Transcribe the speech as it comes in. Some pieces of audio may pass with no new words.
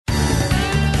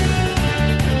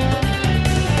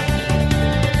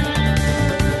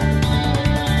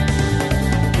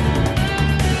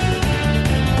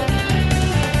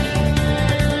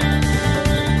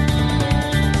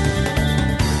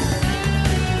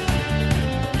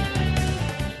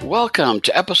welcome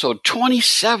to episode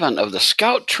 27 of the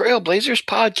Scout Trailblazers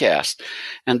podcast.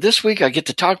 And this week I get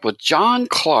to talk with Jon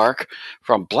Clark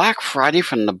from Black Friday,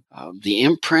 from the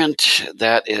imprint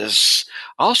that is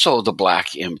also the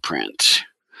Black imprint.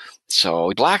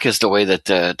 So Black is the way that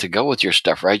to go with your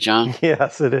stuff, right, John?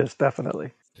 Yes, it is,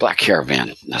 definitely. Black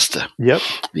Caravan, that's the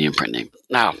imprint name.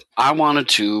 Now, I wanted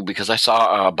to, because I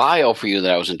saw a bio for you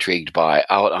that I was intrigued by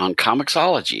out on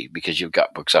Comixology, because you've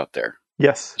got books out there.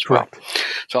 Yes, correct. Well.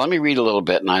 So let me read a little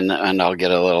bit, and I'll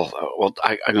get a little.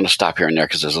 I'm going to stop here and there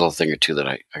because there's a little thing or two that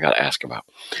I got to ask about.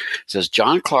 It says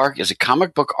Jon Clark is a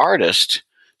comic book artist,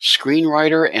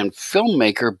 screenwriter, and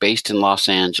filmmaker based in Los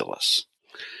Angeles.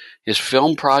 His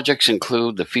film projects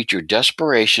include the feature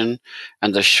Desperation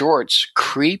and the shorts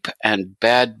Creep and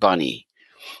Bad Bunny.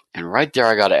 And right there,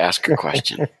 I got to ask a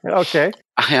question. Okay.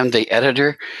 I am the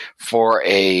editor for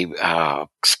a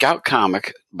Scout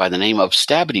comic by the name of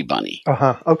Stabbity Bunny.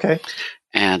 Okay.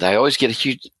 And I always get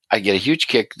a huge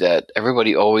kick that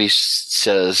everybody always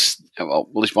says, well,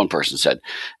 at least one person said,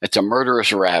 it's a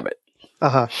murderous rabbit.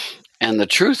 And the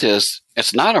truth is,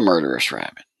 it's not a murderous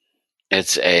rabbit.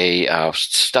 It's a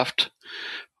stuffed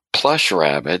plush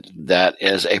rabbit that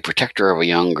is a protector of a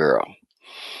young girl.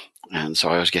 And so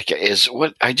I always get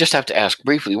I just have to ask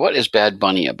briefly, what is Bad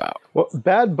Bunny about? Well,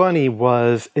 Bad Bunny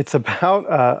it's about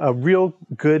a real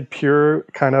good, pure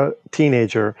kind of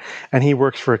teenager, and he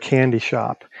works for a candy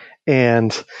shop.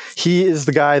 And he is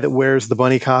the guy that wears the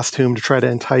bunny costume to try to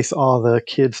entice all the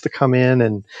kids to come in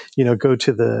and, go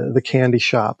to the candy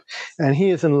shop. And he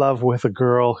is in love with a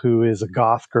girl who is a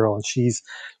goth girl, and she's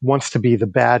wants to be the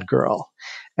bad girl.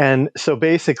 And so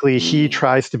basically he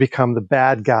tries to become the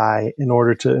bad guy in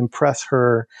order to impress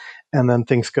her. And then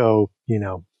things go,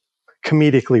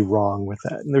 comedically wrong with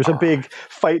that. And there's a big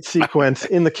fight sequence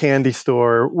in the candy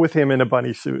store with him in a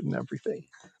bunny suit and everything.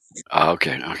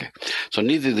 Okay. So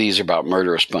neither of these are about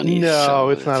murderous bunnies. No,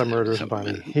 it's not a murderous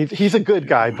bunny. He's a good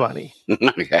guy bunny.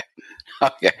 Okay.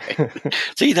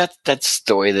 See, that's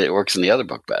the way that it works in the other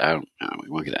book, but I don't we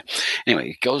won't get that.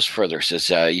 Anyway, it goes further. It says,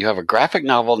 you have a graphic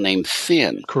novel named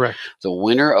Thin. Correct. The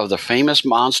winner of the Famous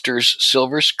Monsters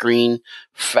Silver Screen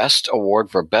Fest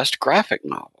Award for Best Graphic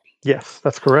Novel. Yes,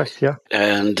 that's correct. Yeah.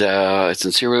 And it's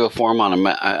in serial form on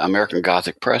American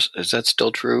Gothic Press. Is that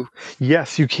still true?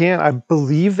 Yes, you can. I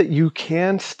believe that you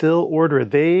can still order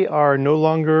it. They are no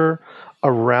longer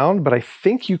around, but I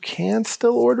think you can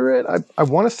still order it. I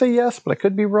want to say yes, but I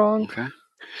could be wrong.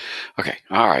 Okay.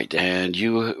 All right. And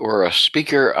you were a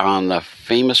speaker on the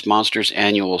Famous Monsters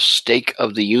annual Stake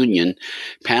of the Union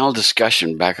panel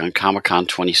discussion back on Comic-Con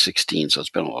 2016. So it's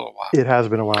been a little while. It has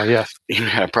been a while, yes. You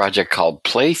had a project called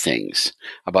Playthings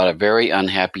about a very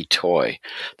unhappy toy.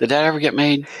 Did that ever get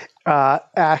made?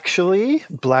 Actually,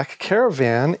 Black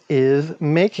Caravan is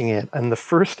making it. And the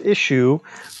first issue,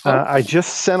 I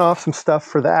just sent off some stuff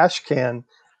for the Ashcan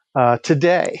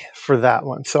today for that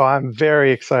one. So I'm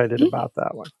very excited about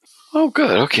that one. Oh,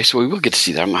 good. Okay, so we will get to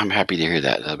see that. I'm happy to hear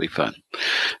that. That'll be fun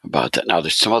about that. Now,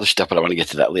 there's some other stuff, but I want to get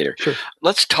to that later. Sure.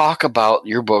 Let's talk about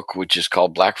your book, which is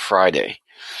called Black Friday.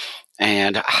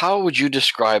 And how would you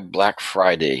describe Black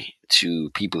Friday to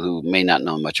people who may not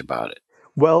know much about it?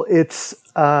 Well, it's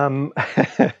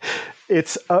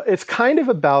it's kind of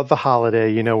about the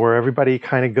holiday, where everybody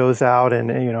kind of goes out and,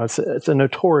 it's a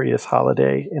notorious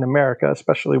holiday in America,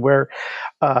 especially where,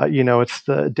 it's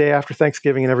the day after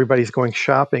Thanksgiving and everybody's going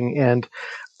shopping. And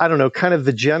I don't know, kind of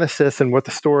the genesis and what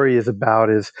the story is about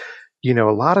is, a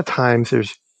lot of times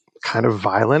there's kind of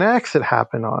violent acts that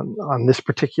happen on this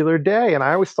particular day. And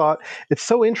I always thought it's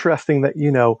so interesting that,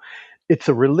 it's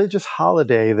a religious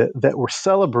holiday that we're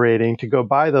celebrating to go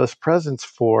buy those presents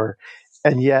for.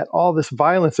 And yet all this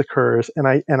violence occurs. And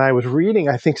I was reading,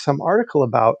 I think, some article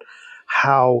about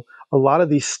how a lot of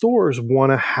these stores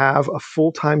want to have a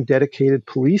full-time dedicated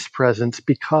police presence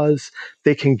because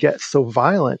they can get so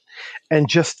violent. And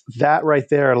just that right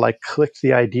there, clicked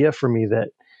the idea for me that,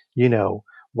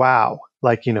 wow,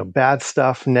 bad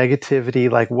stuff,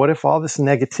 negativity, what if all this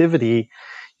negativity,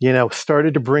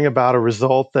 started to bring about a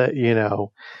result that,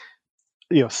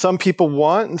 some people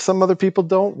want and some other people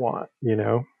don't want,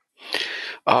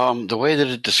 The way that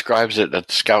it describes it at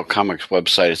the Scout Comics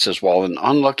website, it says, while an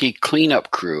unlucky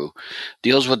cleanup crew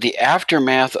deals with the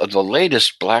aftermath of the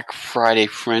latest Black Friday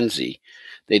frenzy,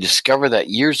 they discover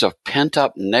that years of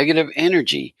pent-up negative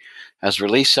energy has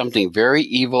released something very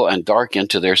evil and dark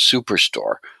into their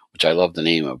superstore. which I love the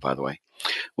name of, by the way,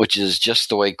 which is Just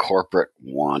the Way Corporate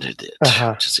Wanted It,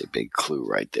 which is a big clue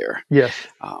right there. Yes.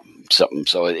 Something.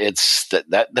 So it's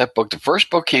that book. The first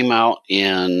book came out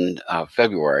in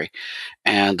February,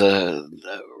 and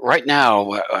right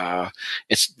now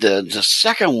it's the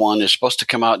second one is supposed to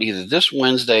come out either this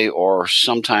Wednesday or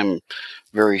sometime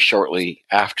very shortly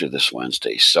after this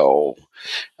Wednesday. So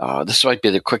this might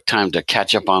be the quick time to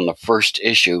catch up on the first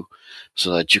issue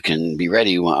so that you can be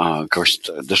ready. Of course,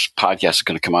 this podcast is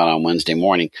going to come out on Wednesday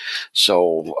morning.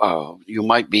 So you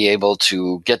might be able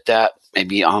to get that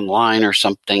maybe online or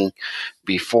something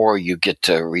before you get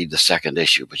to read the second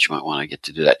issue, but you might want to get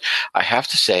to do that. I have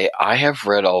to say, I have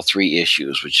read all 3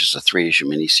 issues, which is a 3-issue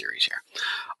miniseries here.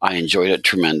 I enjoyed it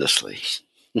tremendously.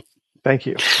 Thank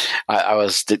you.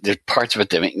 There's parts of it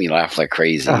that make me laugh like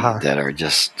crazy that are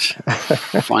just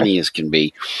funny as can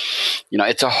be.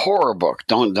 It's a horror book.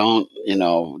 Don't think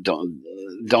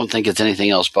it's anything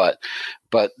else, but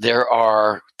there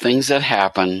are things that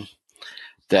happen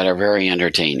that are very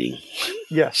entertaining.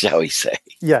 Yes. Shall we say?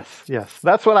 Yes.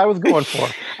 That's what I was going for.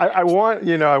 I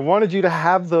wanted you to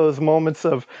have those moments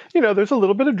of, there's a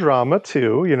little bit of drama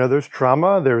too. There's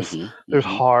drama, there's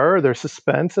horror, there's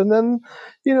suspense, and then,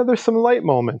 there's some light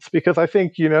moments, because I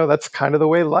think, that's kind of the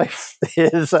way life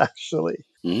is, actually.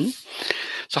 Mm-hmm.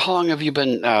 So how long have you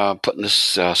been putting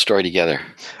this story together?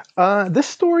 This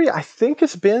story, I think,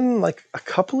 has been like a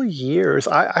couple of years.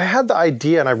 I had the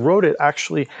idea, and I wrote it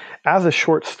actually as a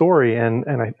short story, and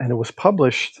it was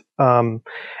published. And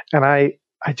I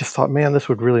just thought, man, this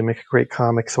would really make a great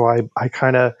comic. So I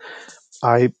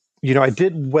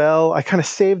did well. I kind of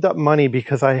saved up money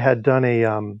because I had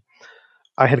done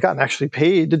I had gotten actually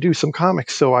paid to do some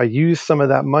comics. So I used some of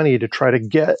that money to try to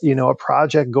get, a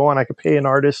project going. I could pay an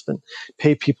artist and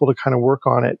pay people to kind of work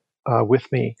on it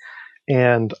with me.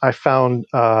 And I found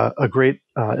a great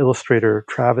illustrator,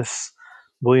 Travis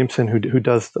Williamson, who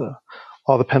does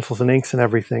all the pencils and inks and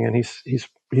everything. And he's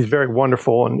very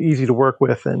wonderful and easy to work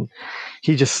with. And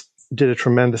he just did a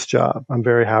tremendous job. I'm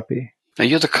very happy. Now,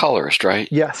 you're the colorist, right?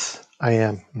 Yes, I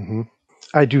am. Mm-hmm.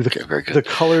 I do the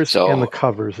colors and the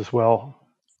covers as well.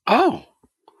 Oh,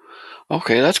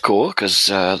 okay, that's cool.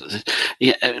 Because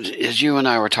as you and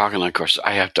I were talking, of course,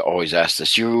 I have to always ask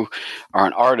this. You are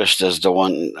an artist, as the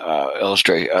one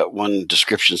one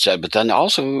description said, but then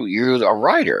also you're a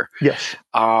writer. Yes.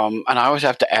 And I always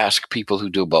have to ask people who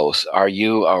do both: are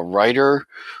you a writer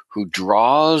who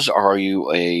draws, or are you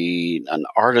an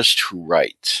artist who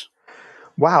writes?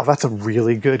 Wow, that's a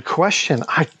really good question.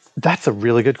 That's a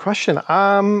really good question.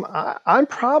 I'm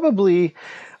probably.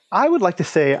 I would like to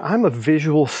say I'm a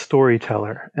visual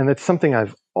storyteller, and it's something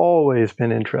I've always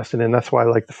been interested in. That's why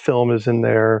the film is in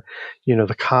there,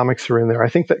 the comics are in there. I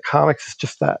think that comics is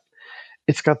just that,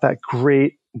 it's got that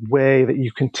great way that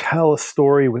you can tell a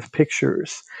story with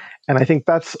pictures. And I think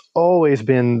that's always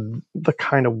been the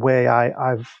kind of way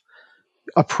I've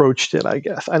approached it, I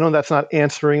guess. I know that's not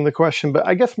answering the question, but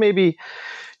I guess maybe,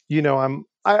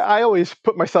 I always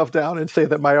put myself down and say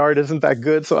that my art isn't that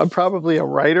good, so I'm probably a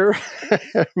writer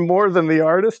more than the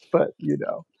artist. But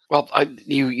well,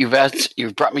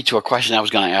 you've brought me to a question I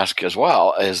was going to ask as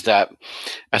well. Is that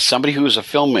as somebody who is a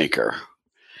filmmaker,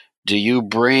 do you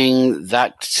bring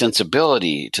that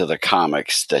sensibility to the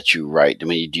comics that you write? I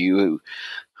mean, do you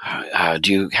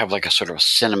have like a sort of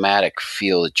cinematic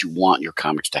feel that you want your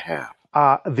comics to have?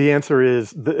 The answer is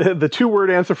the 2-word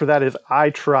answer for that is I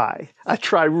try. I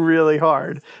try really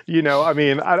hard. I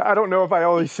mean, I don't know if I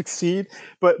always succeed,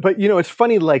 but it's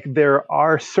funny. Like there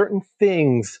are certain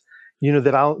things,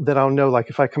 that I'll know. Like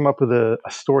if I come up with a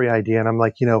story idea and I'm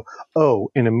like, oh,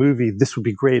 in a movie this would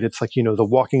be great. It's like the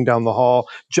walking down the hall,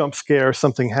 jump scare,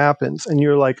 something happens, and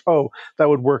you're like, oh, that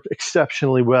would work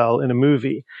exceptionally well in a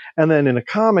movie. And then in a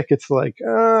comic, it's like,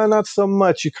 not so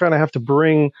much. You kind of have to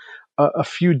bring a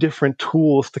few different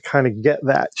tools to kind of get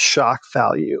that shock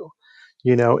value,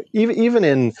 even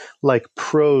in like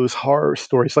prose horror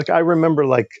stories. Like I remember,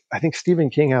 I think Stephen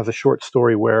King has a short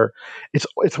story where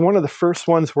it's one of the first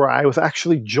ones where I was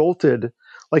actually jolted.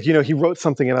 Like, he wrote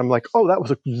something and I'm like, oh, that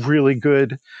was a really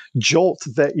good jolt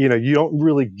that, you don't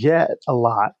really get a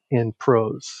lot in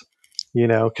prose,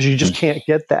 because you just can't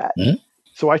get that. Mm-hmm.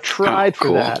 So I tried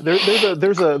for that.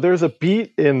 There's a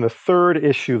beat in the 3rd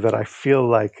issue that I feel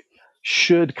like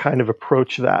should kind of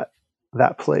approach that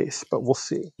place, but we'll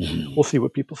see. Mm-hmm. We'll see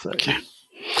what people say. Okay.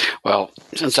 Well,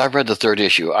 since I've read the 3rd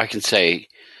issue, I can say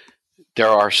there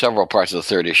are several parts of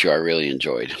the 3rd issue I really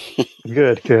enjoyed.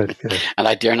 Good. And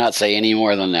I dare not say any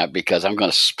more than that because I'm going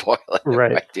to spoil it.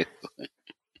 Right. If I do.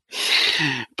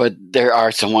 But there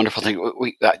are some wonderful things.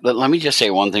 Let me just say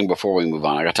one thing before we move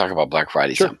on. I got to talk about Black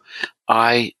Friday. Sure.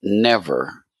 I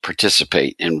never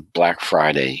participate in Black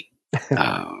Friday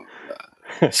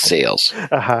sales.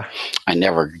 I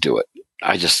never do it.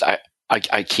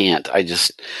 I can't.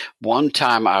 One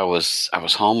time I was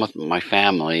home with my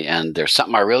family, and there's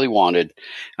something I really wanted,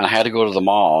 and I had to go to the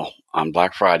mall on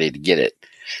Black Friday to get it.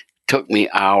 Took me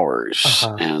hours,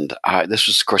 and this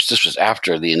was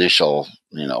after the initial,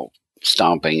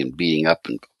 stomping and beating up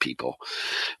and people.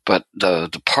 But the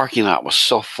parking lot was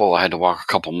so full, I had to walk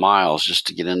a couple miles just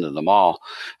to get into the mall.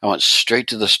 I went straight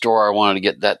to the store. I wanted to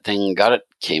get that thing, got it,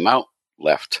 came out,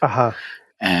 left.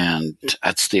 And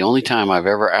that's the only time I've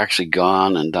ever actually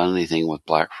gone and done anything with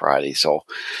Black Friday. So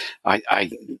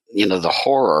the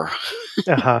horror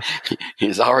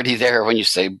is already there when you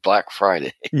say Black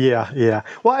Friday. Yeah.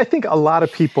 Well, I think a lot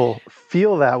of people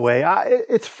feel that way.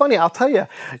 It's funny. I'll tell you,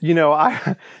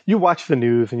 you watch the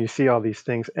news and you see all these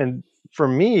things. And for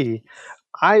me,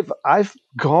 I've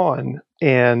gone,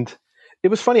 and it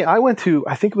was funny. I went to,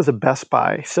 I think it was a Best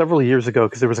Buy several years ago,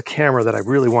 because there was a camera that I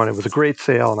really wanted. It was a great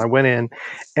sale. And I went in,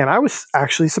 and I was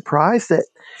actually surprised that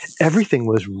everything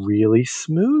was really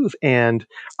smooth. And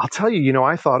I'll tell you,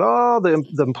 I thought, the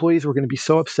employees were going to be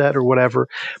so upset or whatever,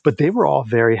 but they were all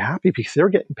very happy because they were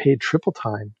getting paid triple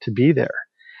time to be there.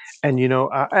 And,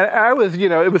 I was,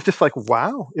 it was just like,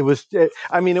 wow. It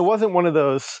wasn't one of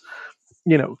those,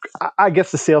 I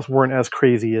guess the sales weren't as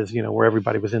crazy as, where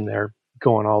everybody was in there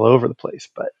going all over the place.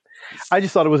 But I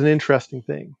just thought it was an interesting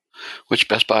thing. Which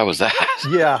Best Buy was that?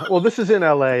 Yeah, well, this is in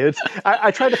LA.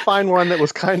 I tried to find one that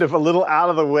was kind of a little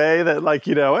out of the way,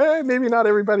 that maybe not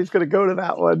everybody's going to go to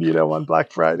that one, on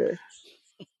Black Friday.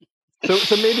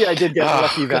 So maybe I did get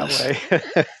lucky that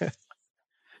way.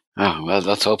 Oh, well,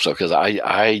 let's hope so, because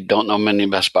I don't know many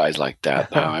Best Buys like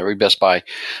that. Every Best Buy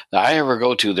that I ever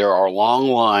go to, there are long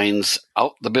lines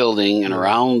out the building and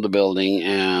around the building,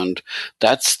 and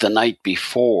that's the night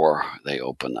before they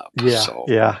open up.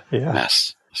 Yeah.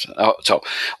 Mess.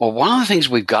 One of the things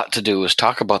we've got to do is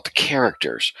talk about the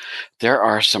characters. There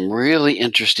are some really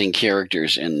interesting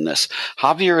characters in this.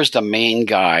 Javier is the main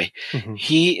guy. Mm-hmm.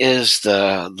 He is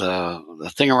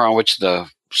the thing around which the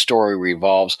story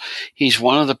revolves. He's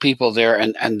one of the people there,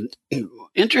 and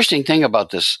interesting thing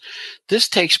about this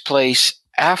takes place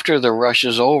after the rush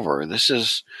is over. This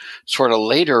is sort of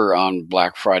later on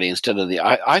Black Friday instead of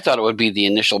I thought it would be the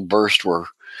initial burst where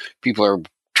people are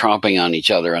tromping on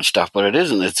each other and stuff, but it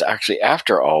isn't. It's actually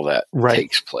after all that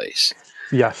takes place.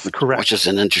 Yes, correct. Which is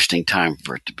an interesting time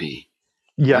for it to be.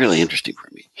 Yes. Really interesting for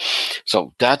me.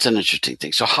 So that's an interesting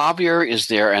thing. So Javier is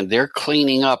there, and they're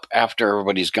cleaning up after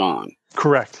everybody's gone.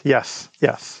 Correct. Yes.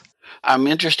 I'm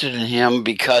interested in him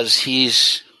because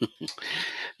he's,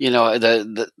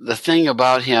 the thing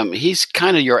about him, he's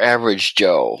kind of your average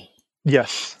Joe.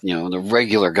 Yes. The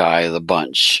regular guy of the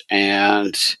bunch.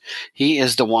 And he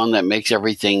is the one that makes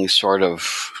everything sort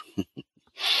of,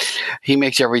 he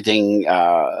makes everything,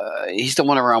 he's the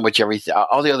one around which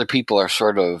all the other people are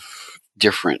sort of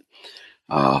different.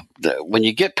 When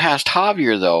you get past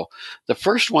Javier, though, the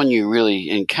first one you really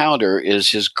encounter is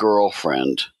his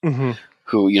girlfriend, mm-hmm.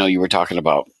 who, you were talking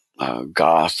about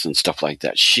goths and stuff like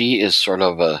that. She is sort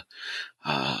of a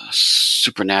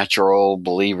supernatural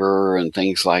believer and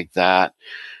things like that.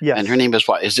 Yes. And her name is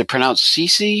what? Is it pronounced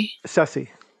Cece? Ceci.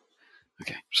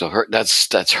 Okay. So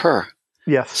that's her.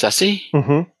 Yes. Ceci?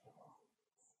 Mm-hmm.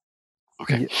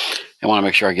 Okay. Yeah. I want to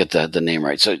make sure I get the name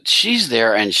right. So she's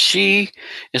there, and she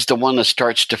is the one that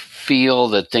starts to feel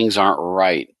that things aren't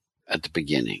right at the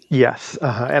beginning. Yes,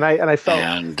 and I felt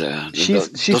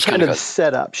she's kind of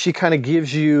set up. She kind of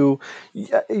gives you,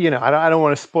 I don't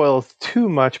want to spoil too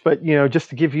much, but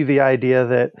just to give you the idea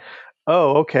that,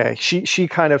 oh, okay, she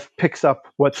kind of picks up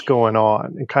what's going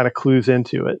on and kind of clues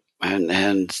into it.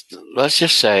 And let's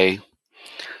just say,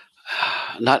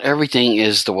 not everything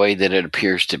is the way that it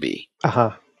appears to be.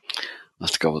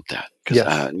 Let's go with that.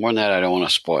 Because more than that, I don't want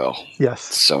to spoil. Yes.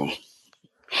 So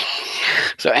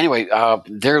anyway,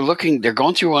 they're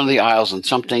going through one of the aisles, and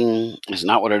something is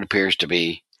not what it appears to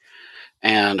be.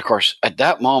 And of course, at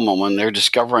that moment when they're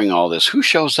discovering all this, who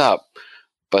shows up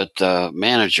but the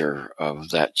manager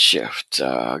of that shift,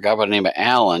 a guy by the name of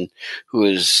Alan, who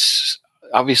is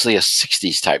obviously a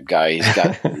 60s type guy.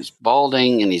 He's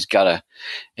balding, and he's got a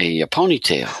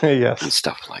ponytail. Yes. And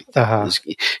stuff like that.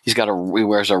 He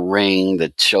wears a ring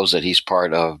that shows that he's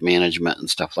part of management and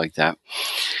stuff like that.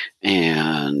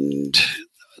 And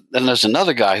then there's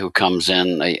another guy who comes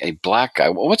in, a black guy.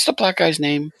 What's the black guy's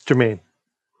name? Jermaine.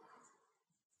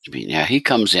 Yeah, he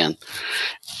comes in,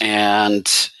 and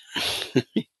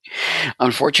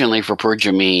unfortunately for poor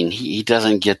Jermaine, he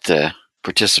doesn't get to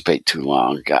participate too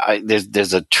long.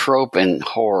 There's a trope in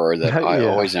horror that I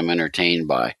always am entertained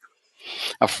by.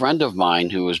 A friend of mine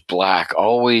who is black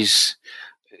always,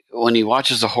 when he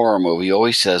watches a horror movie,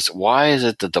 always says, "Why is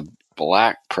it that the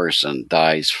black person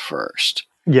dies first?"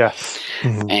 Yes.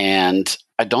 Mm-hmm. And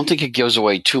I don't think it gives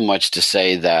away too much to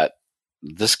say that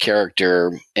this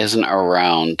character isn't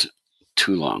around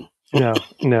too long. No,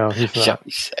 he's not. Shall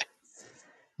we say?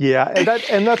 Yeah,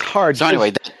 and that's hard. So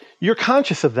anyway, you're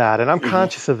conscious of that, and I'm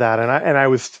conscious of that, and I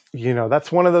was,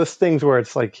 that's one of those things where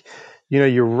it's like,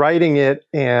 you're writing it,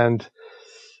 and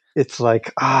it's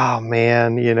like, oh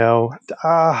man,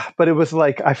 but it was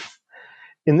like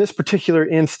in this particular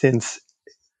instance,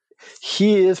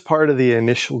 he is part of the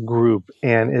initial group,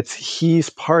 and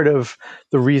he's part of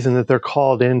the reason that they're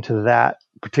called into that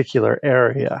particular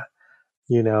area,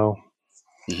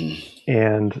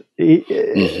 and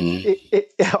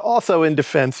it also, in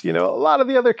defense, a lot of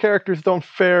the other characters don't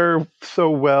fare so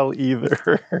well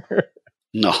either.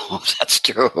 No, that's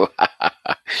true.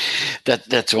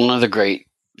 That's one of the great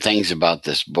things about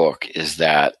this book is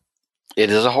that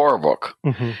it is a horror book.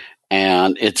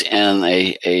 And it's in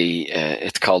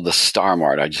it's called the Star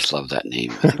Mart. I just love that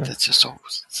name. I think that's just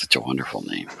such a wonderful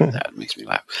name. That makes me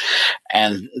laugh.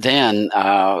 And then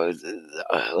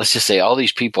let's just say all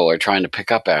these people are trying to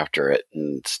pick up after it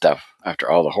and stuff,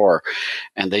 after all the horror,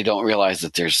 and they don't realize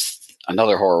that there's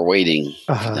another horror waiting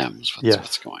for them. Is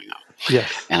what's going on.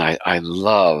 Yes. And I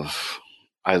love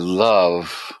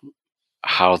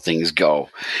how things go,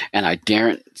 and I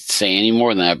daren't say any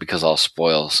more than that because I'll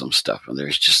spoil some stuff. And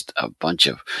there's just a bunch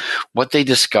of what they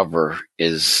discover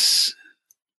is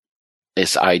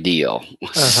ideal.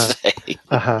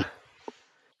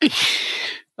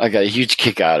 I got a huge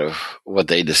kick out of what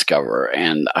they discover,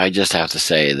 and I just have to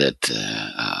say that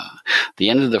the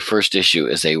end of the first issue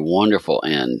is a wonderful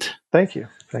end. Thank you.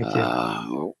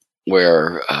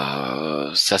 Where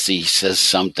Ceci says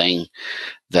something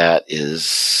that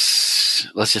is,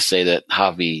 let's just say that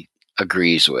Javi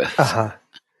agrees with.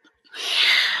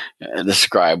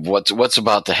 Describe what's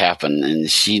about to happen, and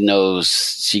she knows,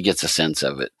 she gets a sense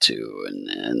of it too,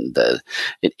 and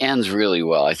it ends really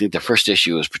well. I think the first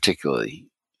issue is particularly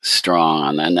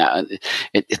strong, and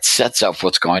it sets up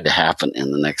what's going to happen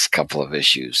in the next couple of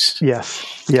issues.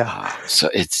 Yes, yeah. So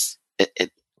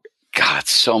God,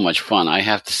 it's so much fun, I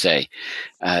have to say.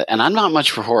 And I'm not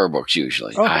much for horror books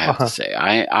usually. I have to say,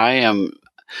 I'm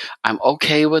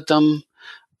okay with them.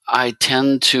 I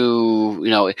tend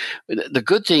to, the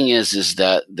good thing is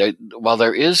that while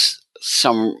there is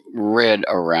some red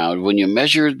around, when you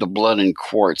measure the blood in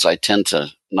quarts, I tend to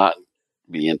not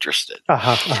be interested.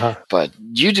 But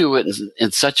you do it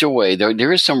in such a way,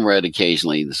 there is some red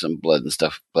occasionally, some blood and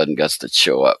stuff, blood and guts that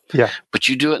show up. Yeah. But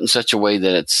you do it in such a way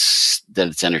that it's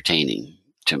entertaining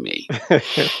to me,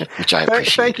 which I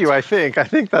appreciate. Thank you. I think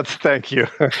that's thank you.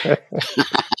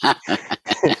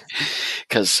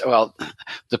 Because, well,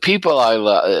 the people I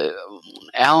love,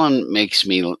 Alan makes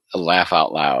me laugh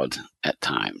out loud at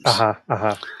times.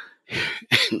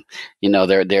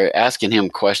 They're asking him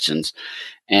questions,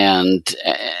 and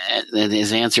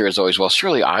his answer is always, "Well,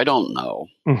 surely I don't know."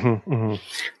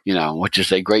 Which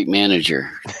is a great manager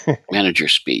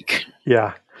speak.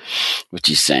 Yeah. Which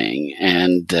he's saying,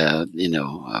 and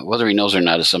whether he knows or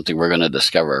not is something we're going to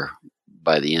discover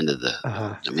by the end of the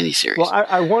miniseries. Well,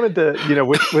 I wanted to,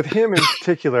 with him in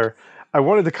particular, I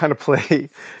wanted to kind of play,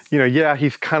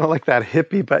 he's kind of like that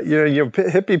hippie, but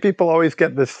hippie people always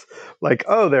get this like,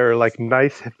 oh, they're like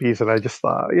nice hippies, and I just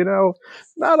thought,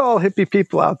 not all hippie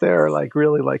people out there are like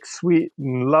really like sweet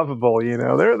and lovable.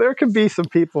 There can be some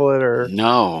people that are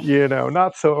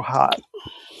not so hot.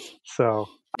 So.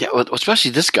 Yeah,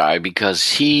 especially this guy, because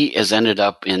he has ended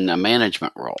up in a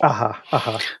management role.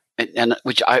 And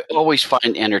which I always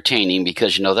find entertaining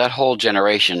because, that whole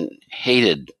generation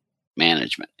hated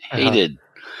management, hated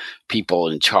people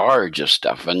in charge of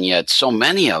stuff. And yet so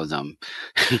many of them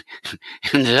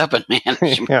ended up in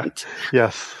management.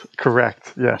 Yes,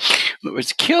 correct. Yes.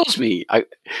 Which kills me.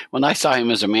 When I saw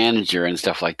him as a manager and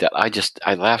stuff like that,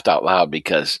 I laughed out loud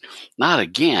because not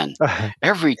again.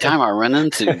 Every time I run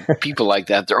into people like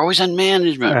that, they're always in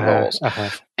management roles.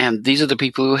 And these are the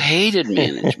people who hated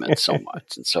management so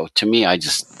much. And so to me, I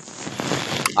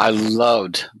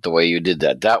loved the way you did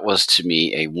that. That was to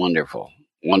me a wonderful,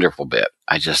 wonderful bit.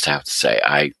 I just have to say,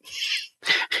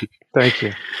 thank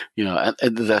you.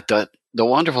 The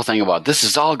wonderful thing about this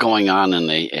is all going on in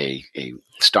a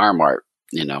Star Mart,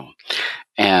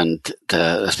 and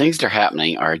the things that are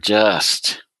happening are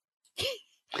just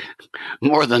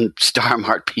more than Star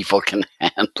Mart people can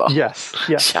handle. Yes.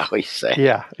 Shall we say?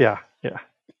 Yeah.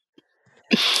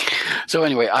 So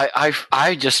anyway,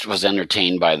 I just was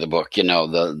entertained by the book.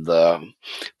 The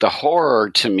horror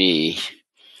to me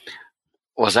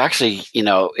was actually,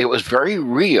 it was very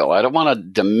real. I don't want to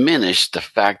diminish the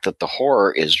fact that the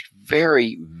horror is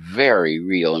very, very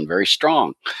real and very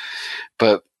strong.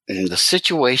 But the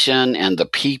situation and the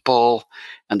people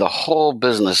and the whole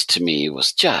business to me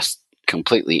was just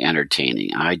completely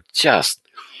entertaining. I've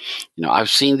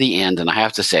seen the end, and I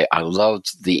have to say, I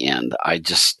loved the end.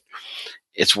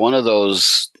 It's one of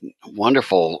those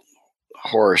wonderful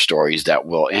horror stories that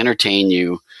will entertain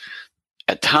you.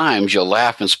 At times, you'll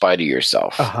laugh in spite of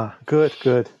yourself. Good.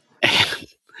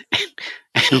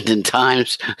 And in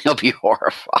times, you'll be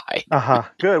horrified.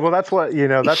 Good. Well, that's what.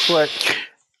 Yeah.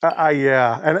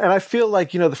 And I feel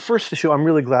like, the first issue, I'm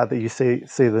really glad that you say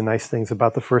the nice things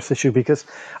about the first issue, because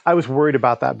I was worried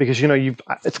about that, because,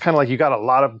 it's kind of like you got a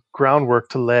lot of groundwork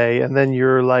to lay, and then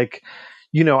you're like,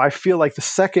 I feel like the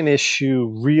second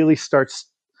issue really starts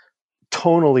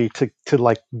tonally to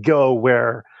like go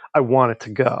where I want it to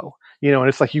go. And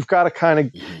it's like you've got to kind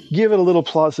of give it a little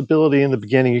plausibility in the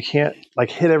beginning. You can't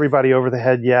like hit everybody over the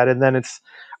head yet. And then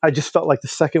I just felt like the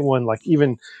second one, like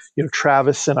even,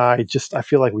 Travis and I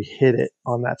feel like we hit it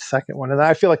on that second one. And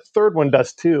I feel like the third one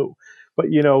does too. But,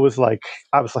 it was like,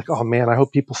 I was like, oh man, I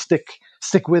hope people stick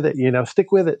with it,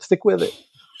 stick with it.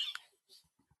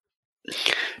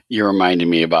 You reminded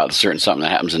me about something that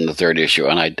happens in the third issue,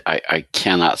 and I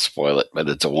cannot spoil it, but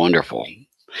it's a wonderful.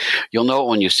 You'll know it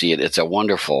when you see it. It's a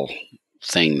wonderful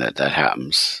thing that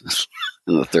happens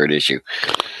in the third issue.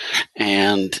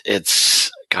 And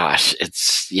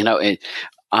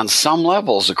on some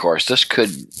levels, of course, this could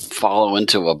follow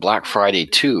into a Black Friday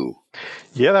 2.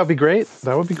 Yeah, that would be great.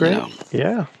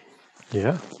 Yeah.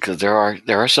 Because there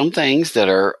are some things that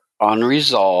are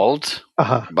unresolved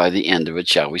by the end of it,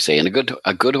 shall we say. And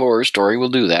a good horror story will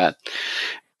do that.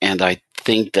 And I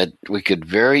think that we could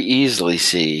very easily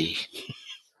see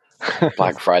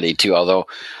Black Friday 2, although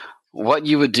what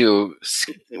you would do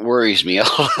worries me a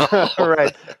little.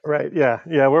 Right. Yeah.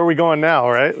 Where are we going now,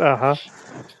 right?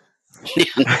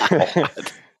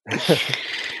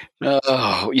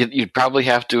 You'd probably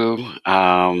have to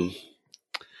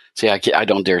see. I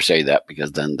don't dare say that,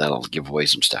 because then that'll give away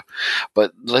some stuff.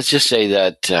 But let's just say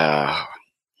that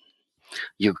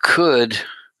you could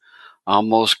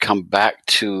almost come back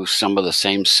to some of the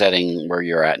same setting where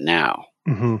you're at now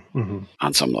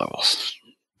on some levels.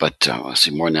 But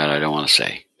see, more than that, I don't want to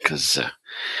say, because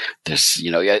there's,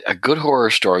 a good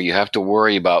horror story, you have to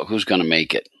worry about who's going to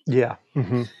make it. Yeah.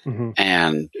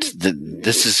 And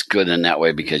this is good in that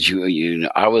way, because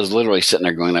I was literally sitting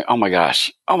there going like, oh my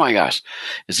gosh,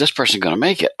 is this person going to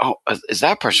make it? Oh, is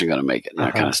that person going to make it? And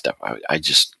that kind of stuff. I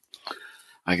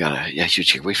got a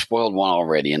huge kick. We've spoiled one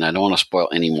already, and I don't want to spoil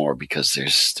any more, because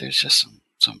there's just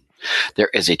there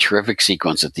is a terrific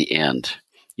sequence at the end.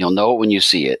 You'll know it when you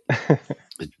see it.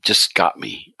 It just got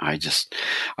me. I just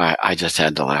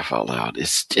had to laugh out loud.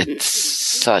 It's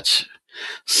such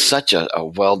a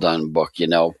well done book.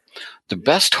 The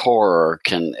best horror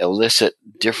can elicit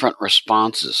different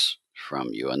responses from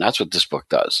you, and that's what this book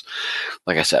does.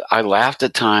 Like I said, I laughed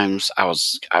at times. I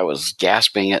was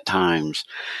gasping at times.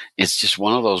 It's just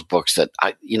one of those books that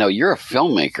you're a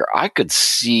filmmaker. I could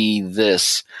see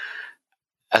this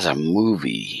as a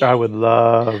movie. I would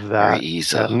love that. Very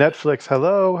easily. Netflix,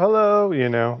 hello,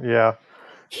 yeah. Yeah.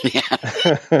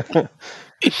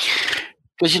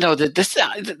 Because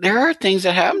there are things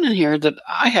that happen in here that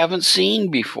I haven't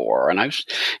seen before, and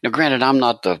granted, I'm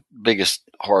not the biggest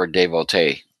horror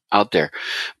devotee out there,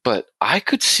 but I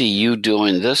could see you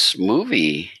doing this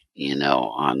movie,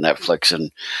 on Netflix,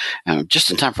 and just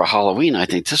in time for Halloween. I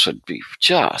think this would be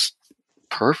just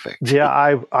perfect. Yeah,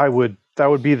 I would. That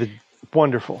would be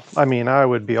wonderful. I mean, I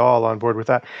would be all on board with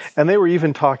that. And they were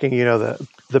even talking,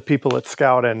 the people at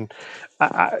Scout, and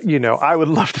I would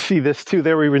love to see this too.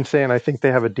 They were even saying, I think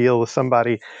they have a deal with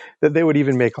somebody that they would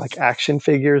even make like action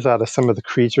figures out of some of the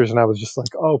creatures. And I was just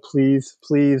like, oh, please,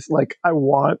 like I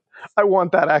want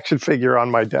that action figure on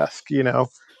my desk,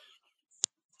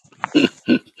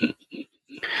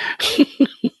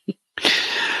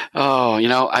 Oh,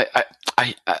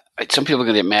 I some people are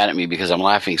going to get mad at me because I'm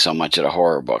laughing so much at a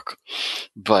horror book.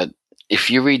 But if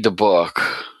you read the book,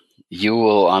 you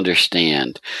will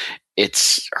understand.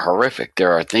 It's horrific.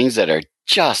 There are things that are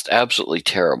just absolutely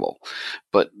terrible,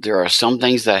 but there are some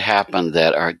things that happen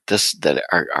that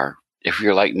are if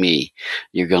you're like me,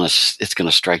 it's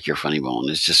gonna strike your funny bone.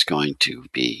 It's just going to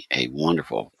be a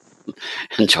wonderful,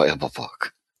 enjoyable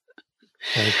book.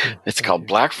 It's called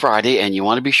Black Friday, and you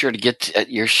want to be sure to get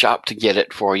at your shop to get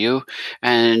it for you.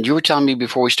 And you were telling me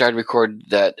before we started record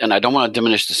that, and I don't want to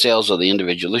diminish the sales of the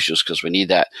individual issues because we need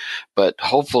that, but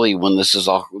hopefully when this is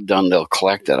all done, they'll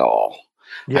collect it all.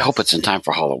 Yes. I hope it's in time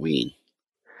for Halloween.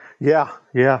 Yeah,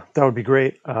 that would be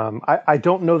great. I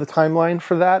don't know the timeline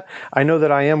for that. I know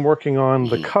that I am working on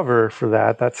the cover for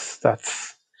that.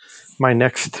 That's my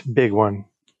next big one.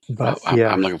 But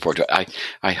I'm looking forward to it.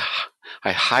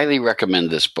 I highly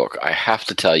recommend this book. I have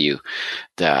to tell you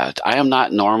that I am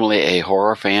not normally a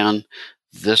horror fan.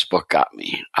 This book got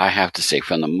me. I have to say,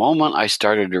 from the moment I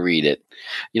started to read it,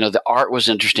 the art was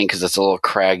interesting because it's a little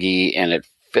craggy and it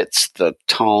fits the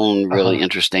tone really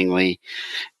interestingly.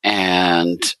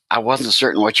 And I wasn't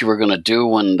certain what you were going to do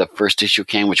when the first issue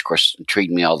came, which of course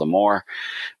intrigued me all the more.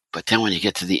 But then when you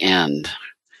get to the end,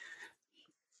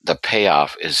 the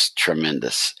payoff is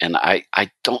tremendous. And I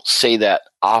don't say that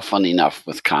often enough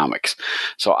with comics.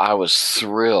 So I was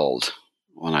thrilled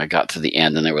when I got to the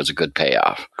end and there was a good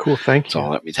payoff. Cool, thank you. So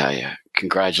let me tell you,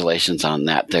 congratulations on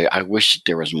that. I wish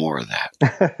there was more of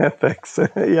that. Thanks.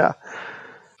 Yeah.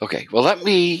 Okay, well,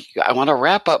 I want to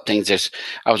wrap up things.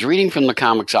 I was reading from the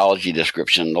Comixology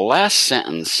description. The last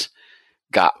sentence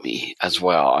got me as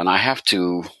well, and I have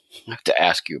to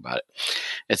ask you about it.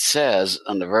 It says,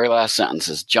 on the very last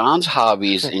sentence, John's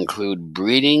hobbies include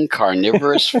breeding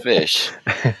carnivorous fish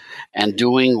and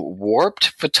doing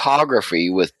warped photography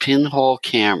with pinhole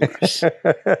cameras.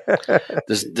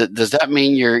 Does that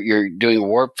mean you're doing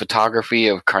warped photography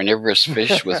of carnivorous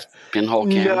fish with pinhole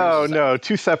cameras? No,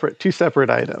 two separate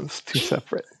items. Two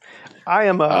separate.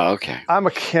 I'm a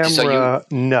camera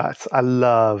nut. I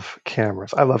love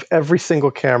cameras. I love every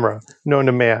single camera known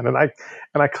to man, and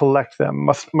I collect them,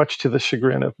 much to the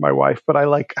chagrin of my wife. But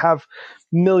I have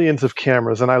millions of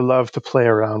cameras, and I love to play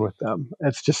around with them.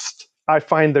 It's just, I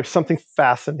find there's something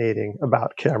fascinating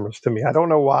about cameras to me. I don't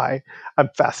know why I'm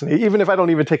fascinated, even if I don't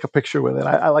even take a picture with it.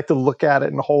 I like to look at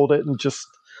it and hold it and just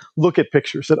look at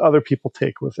pictures that other people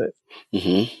take with it.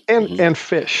 And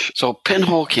fish. So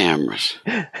pinhole cameras.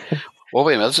 Well,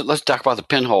 wait a minute. Let's talk about the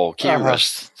pinhole camera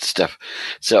stuff.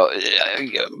 So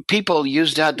people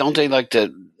use that, don't they? Like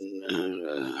to.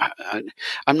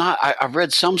 I've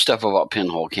read some stuff about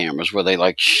pinhole cameras where they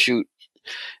shoot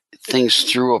things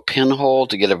through a pinhole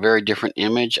to get a very different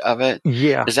image of it.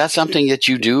 Yeah. Is that something that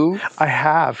you do? I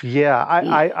have. Yeah.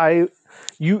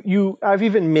 I've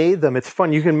even made them. It's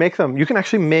fun. You can make them. You can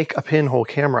actually make a pinhole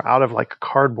camera out of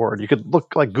cardboard. You could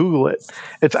Google it.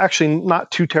 It's actually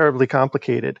not too terribly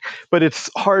complicated, but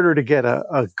it's harder to get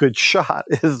a good shot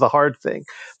is the hard thing.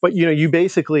 But you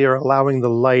basically are allowing the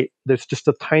light. There's just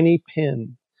a tiny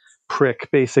pin prick,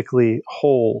 basically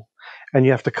hole, and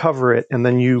you have to cover it, and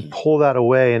then you pull that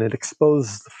away and it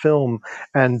exposes the film,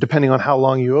 and depending on how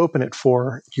long you open it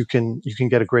for, you can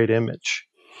get a great image.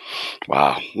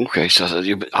 Wow. Okay. So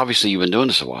obviously you've been doing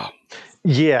this a while.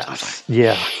 Yes.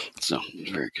 Yeah. So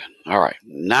very good. All right.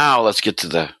 Now let's get to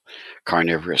the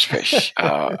carnivorous fish.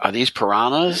 Are these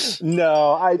piranhas?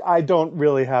 No, I don't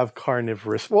really have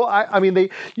carnivorous. Well, I mean, they,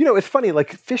 it's funny,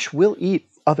 fish will eat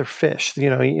other fish,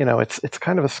 it's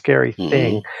kind of a scary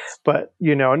thing, but,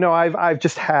 no, I've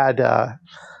just had,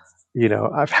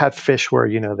 I've had fish where,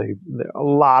 a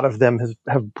lot of them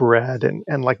have bred,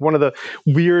 and one of the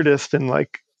weirdest and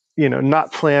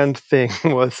not planned thing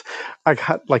was I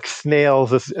got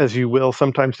snails, as you will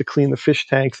sometimes, to clean the fish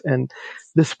tanks. And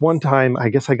this one time, I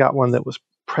guess I got one that was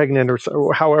pregnant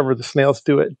or however the snails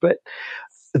do it. But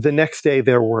the next day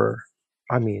there were,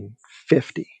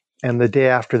 50. And the day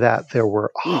after that, there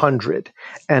were 100,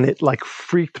 and it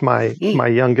freaked my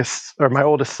youngest or my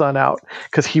oldest son out,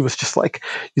 because he was just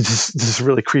this is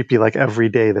really creepy. Every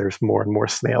day there's more and more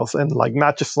snails, and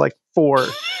not just 4,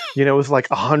 it was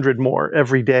 100 more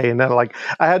every day. And then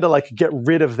I had to get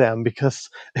rid of them because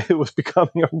it was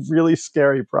becoming a really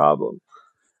scary problem.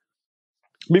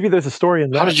 Maybe there's a story in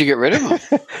that. How did you get rid of them?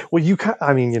 Well,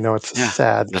 it's a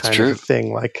sad kind of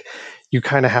thing. You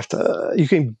kind of have to, you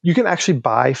can actually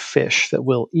buy fish that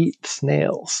will eat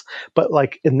snails. But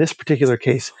in this particular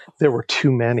case, there were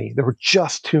too many. There were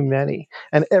just too many.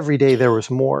 And every day there was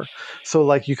more.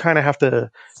 So you kind of have to,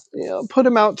 put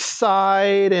them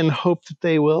outside and hope that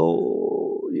they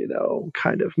will,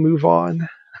 kind of move on.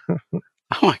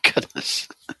 Oh my goodness.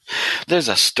 There's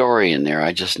a story in there.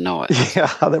 I just know it.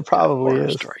 Yeah, there probably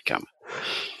is. Story coming.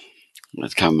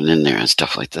 It's coming in there and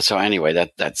stuff like that. So anyway,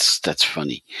 that's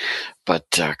funny. But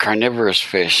carnivorous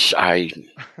fish, I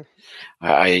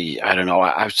don't know.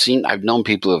 I've known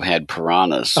people who've had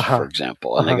piranhas, for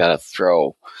example, and they got to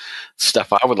throw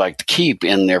stuff I would like to keep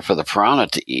in there for the piranha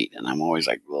to eat, and I'm always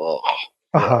like, oh.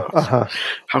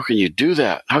 How can you do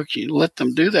that? How can you let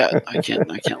them do that? I can't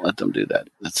let them do that.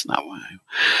 That's not why.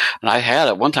 And I had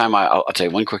at one time. I'll tell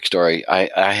you one quick story.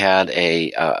 I had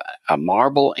a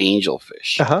marble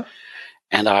angelfish.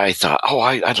 And I thought,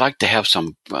 I'd like to have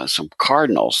some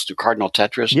cardinals, the cardinal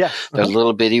tetras. Yes. They're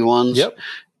little bitty ones. Yep.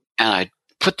 and I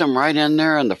put them right in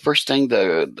there, and the first thing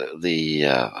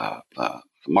the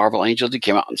Marble Angel did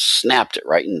came out and snapped it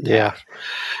right in half.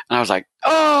 And I was like,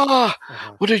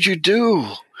 what did you do?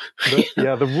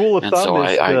 The rule of thumb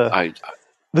is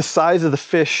the size of the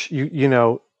fish, you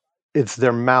know, it's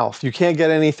their mouth. You can't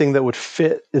get anything that would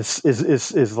fit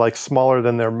is like smaller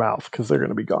than their mouth because they're going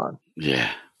to be gone.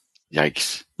 Yeah.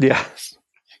 Yikes. Yeah.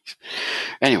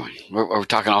 Anyway, we're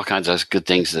talking all kinds of good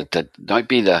things that might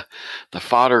be the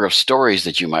fodder of stories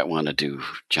that you might want to do,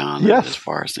 John, yes. as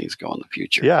far as things go in the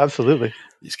future. Yeah, absolutely.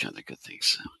 These kinds of good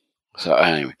things. So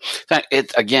anyway,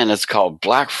 it's called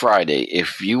Black Friday.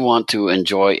 If you want to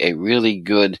enjoy a really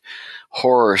good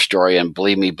horror story, and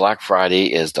believe me, Black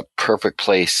Friday is the perfect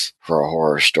place for a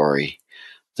horror story,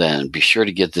 then be sure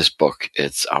to get this book.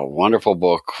 It's a wonderful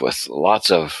book with lots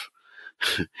of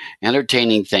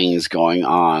entertaining things going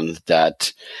on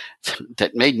that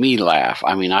made me laugh.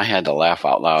 I mean, I had to laugh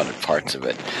out loud at parts of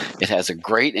it. It has a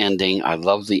great ending. I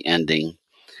love the ending.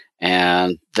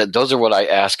 And those are what I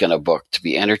ask in a book, to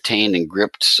be entertained and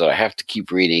gripped, so I have to keep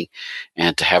reading,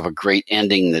 and to have a great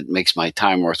ending that makes my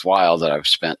time worthwhile that I've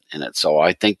spent in it. So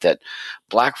I think that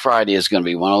Black Friday is going to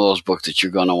be one of those books that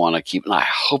you're going to want to keep. And I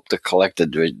hope the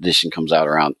collected edition comes out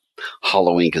around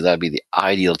Halloween, because that'd be the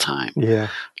ideal time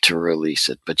to release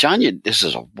it. But John, this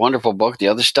is a wonderful book. The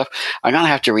other stuff, I'm going to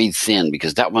have to read Thin,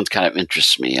 because that one kind of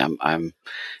interests me. I'm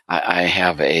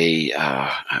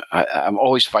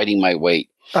always fighting my weight.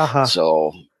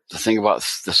 So the thing about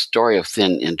the story of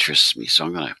Thin interests me, so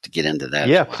I'm going to have to get into that.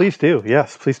 Yeah, please do.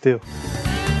 Yes, please do.